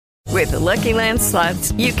With Lucky Land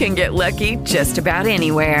Slots, you can get lucky just about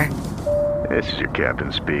anywhere. This is your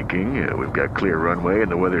captain speaking. We've got clear runway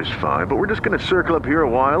and the weather's fine, but we're just going to circle up here a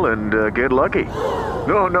while and get lucky.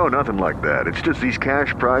 No, nothing like that. It's just these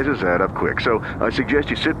cash prizes add up quick. So I suggest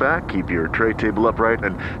you sit back, keep your tray table upright,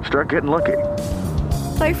 and start getting lucky.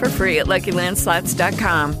 Play for free at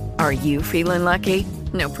LuckyLandSlots.com. Are you feeling lucky?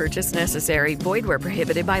 No purchase necessary. Void where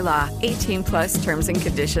prohibited by law. 18 plus terms and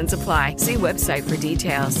conditions apply. See website for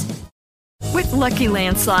details. With Lucky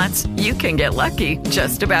Land Slots, you can get lucky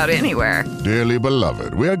just about anywhere. Dearly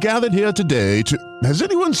beloved, we are gathered here today to... Has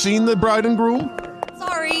anyone seen the bride and groom?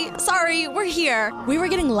 Sorry, we're here. We were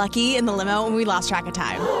getting lucky in the limo and we lost track of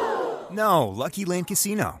time. No, Lucky Land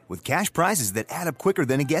Casino, with cash prizes that add up quicker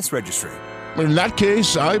than a guest registry. In that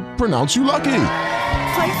case, I pronounce you lucky.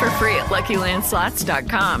 Play for free at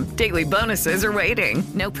LuckyLandSlots.com. Daily bonuses are waiting.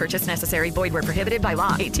 No purchase necessary. Void where prohibited by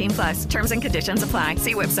law. 18 plus. Terms and conditions apply.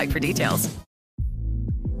 See website for details.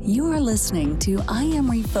 You are listening to I Am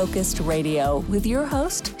Refocused Radio with your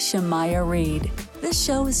host, Shamaya Reed. This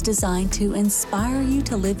show is designed to inspire you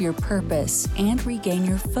to live your purpose and regain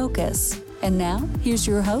your focus. And now, here's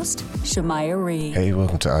your host, Shamaya Reed. Hey,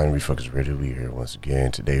 welcome to I Am Refocused Radio. We're here once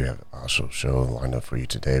again. Today we have an awesome show lined up for you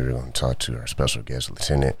today. We're going to talk to our special guest,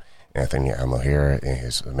 Lieutenant Anthony Amohira, and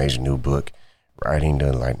his amazing new book, Riding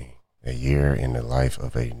the Lightning, a year in the life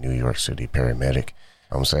of a New York City paramedic.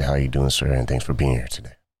 I'm going to say, how you doing, sir, and thanks for being here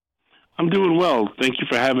today. I'm doing well. Thank you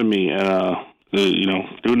for having me, and,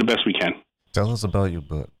 doing the best we can. Tell us about your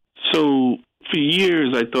book. So, for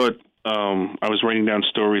years, I thought I was writing down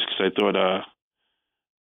stories because I thought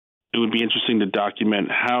it would be interesting to document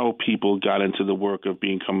how people got into the work of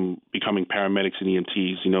becoming paramedics and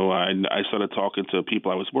EMTs. You know, I started talking to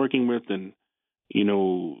people I was working with, and we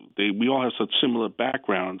all have such similar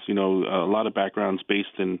backgrounds. You know, a lot of backgrounds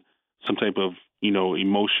based in some type of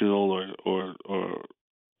emotional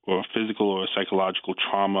or physical or psychological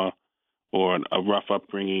trauma or a rough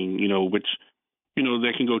upbringing. Which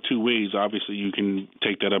that can go two ways. Obviously, you can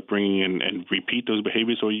take that upbringing and repeat those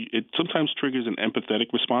behaviors, or it sometimes triggers an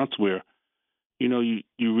empathetic response where, you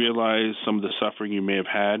realize some of the suffering you may have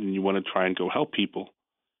had and you want to try and go help people.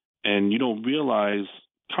 And you don't realize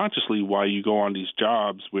consciously why you go on these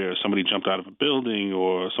jobs where somebody jumped out of a building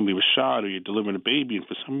or somebody was shot or you're delivering a baby, and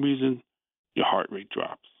for some reason, your heart rate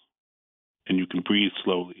drops and you can breathe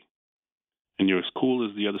slowly and you're as cool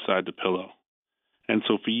as the other side of the pillow. And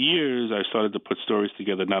so for years, I started to put stories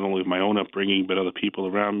together, not only of my own upbringing, but other people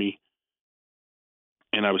around me.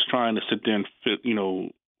 And I was trying to sit there and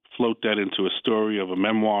float that into a story of a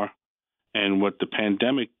memoir. And what the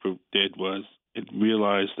pandemic did was it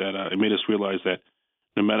made us realize that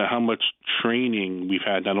no matter how much training we've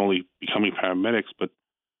had, not only becoming paramedics, but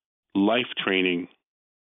life training,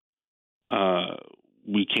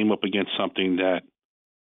 we came up against something that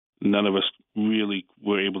none of us really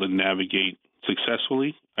were able to navigate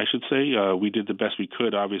successfully, I should say. We did the best we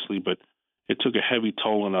could, obviously, but it took a heavy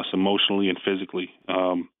toll on us emotionally and physically.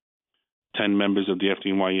 10 members of the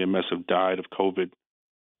FDNY EMS have died of COVID.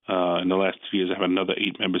 In the last 2 years, I've had another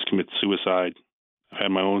 8 members commit suicide. I've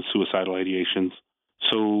had my own suicidal ideations.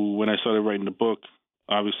 So when I started writing the book,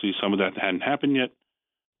 obviously some of that hadn't happened yet,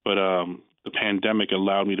 but the pandemic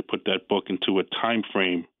allowed me to put that book into a time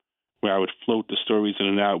frame where I would float the stories in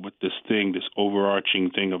and out with this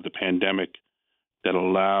overarching thing of the pandemic that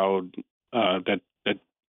allowed, that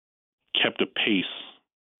kept a pace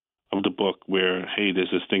of the book where, hey,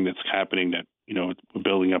 there's this thing that's happening that, we're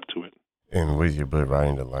building up to it. And with your book,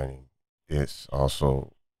 Riding the Lightning, it's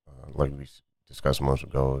also, like we discussed months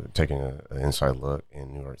ago, taking an inside look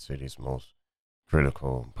in New York City's most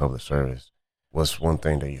critical public service. What's one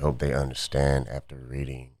thing that you hope they understand after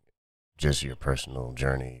reading just your personal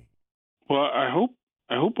journey? Well, I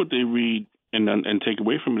hope what they read and take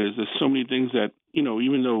away from it is there's so many things that,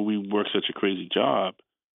 even though we work such a crazy job,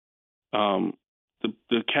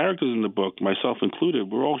 the characters in the book, myself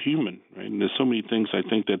included, we're all human, right? And there's so many things I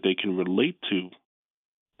think that they can relate to.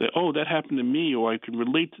 That, oh, that happened to me, or I can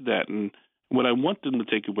relate to that. And what I want them to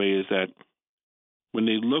take away is that when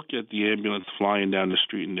they look at the ambulance flying down the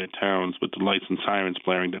street in their towns with the lights and sirens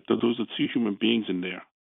blaring, that those are 2 human beings in there,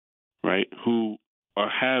 right, who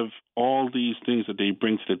have all these things that they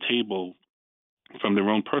bring to the table from their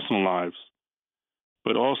own personal lives,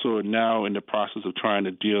 but also are now in the process of trying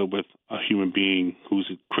to deal with a human being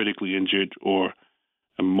who's critically injured or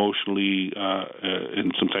emotionally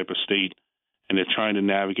in some type of state, and they're trying to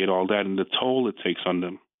navigate all that and the toll it takes on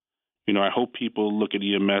them. I hope people look at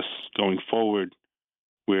EMS going forward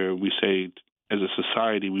where we say, as a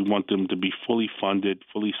society, we want them to be fully funded,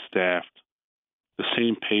 fully staffed, the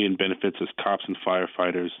same pay and benefits as cops and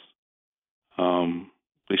firefighters,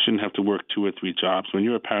 They shouldn't have to work 2 or 3 jobs. When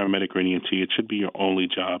you're a paramedic or an EMT, it should be your only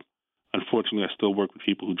job. Unfortunately, I still work with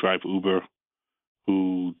people who drive Uber,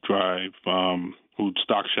 who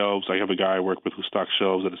stock shelves. I have a guy I work with who stocks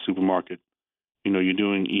shelves at a supermarket. You know, you're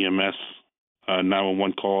doing EMS,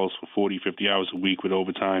 911 calls for 40, 50 hours a week with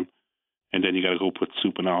overtime, and then you got to go put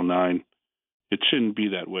soup in aisle 9. It shouldn't be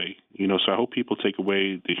that way. You know, so I hope people take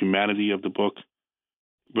away the humanity of the book,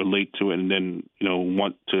 relate to it, and then, you know,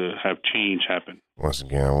 want to have change happen. Once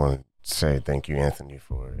again, I want to say thank you, Anthony,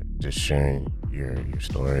 for just sharing your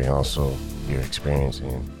story, also your experience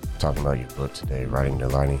in talking about your book today, Writing the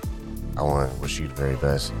Lining. I want to wish you the very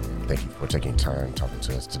best. Thank you for taking time talking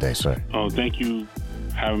to us today, sir. Oh, thank you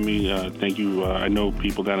for having me. Thank you. I know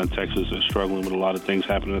people down in Texas are struggling with a lot of things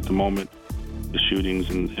happening at the moment, the shootings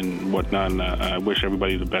and whatnot, and I wish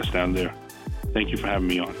everybody the best down there. Thank you for having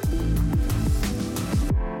me on.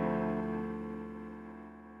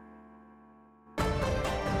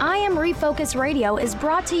 I Am Refocused Radio is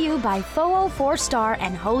brought to you by Pho-Oh 4-Star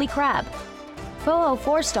and Holy Crab. Pho-Oh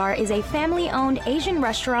 4-Star is a family-owned Asian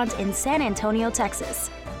restaurant in San Antonio, Texas.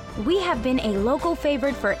 We have been a local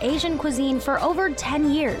favorite for Asian cuisine for over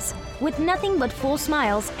 10 years. With nothing but full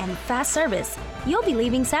smiles and fast service, you'll be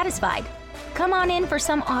leaving satisfied. Come on in for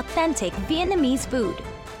some authentic Vietnamese food.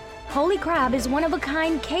 Holy Crab is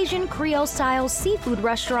one-of-a-kind Cajun Creole-style seafood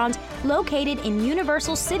restaurant located in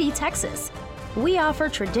Universal City, Texas. We offer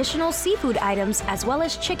traditional seafood items as well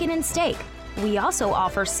as chicken and steak. We also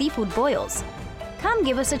offer seafood boils. Come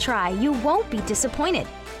give us a try. You won't be disappointed.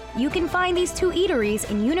 You can find these 2 eateries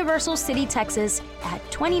in Universal City, Texas at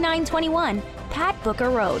 2921 Pat Booker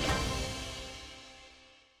Road.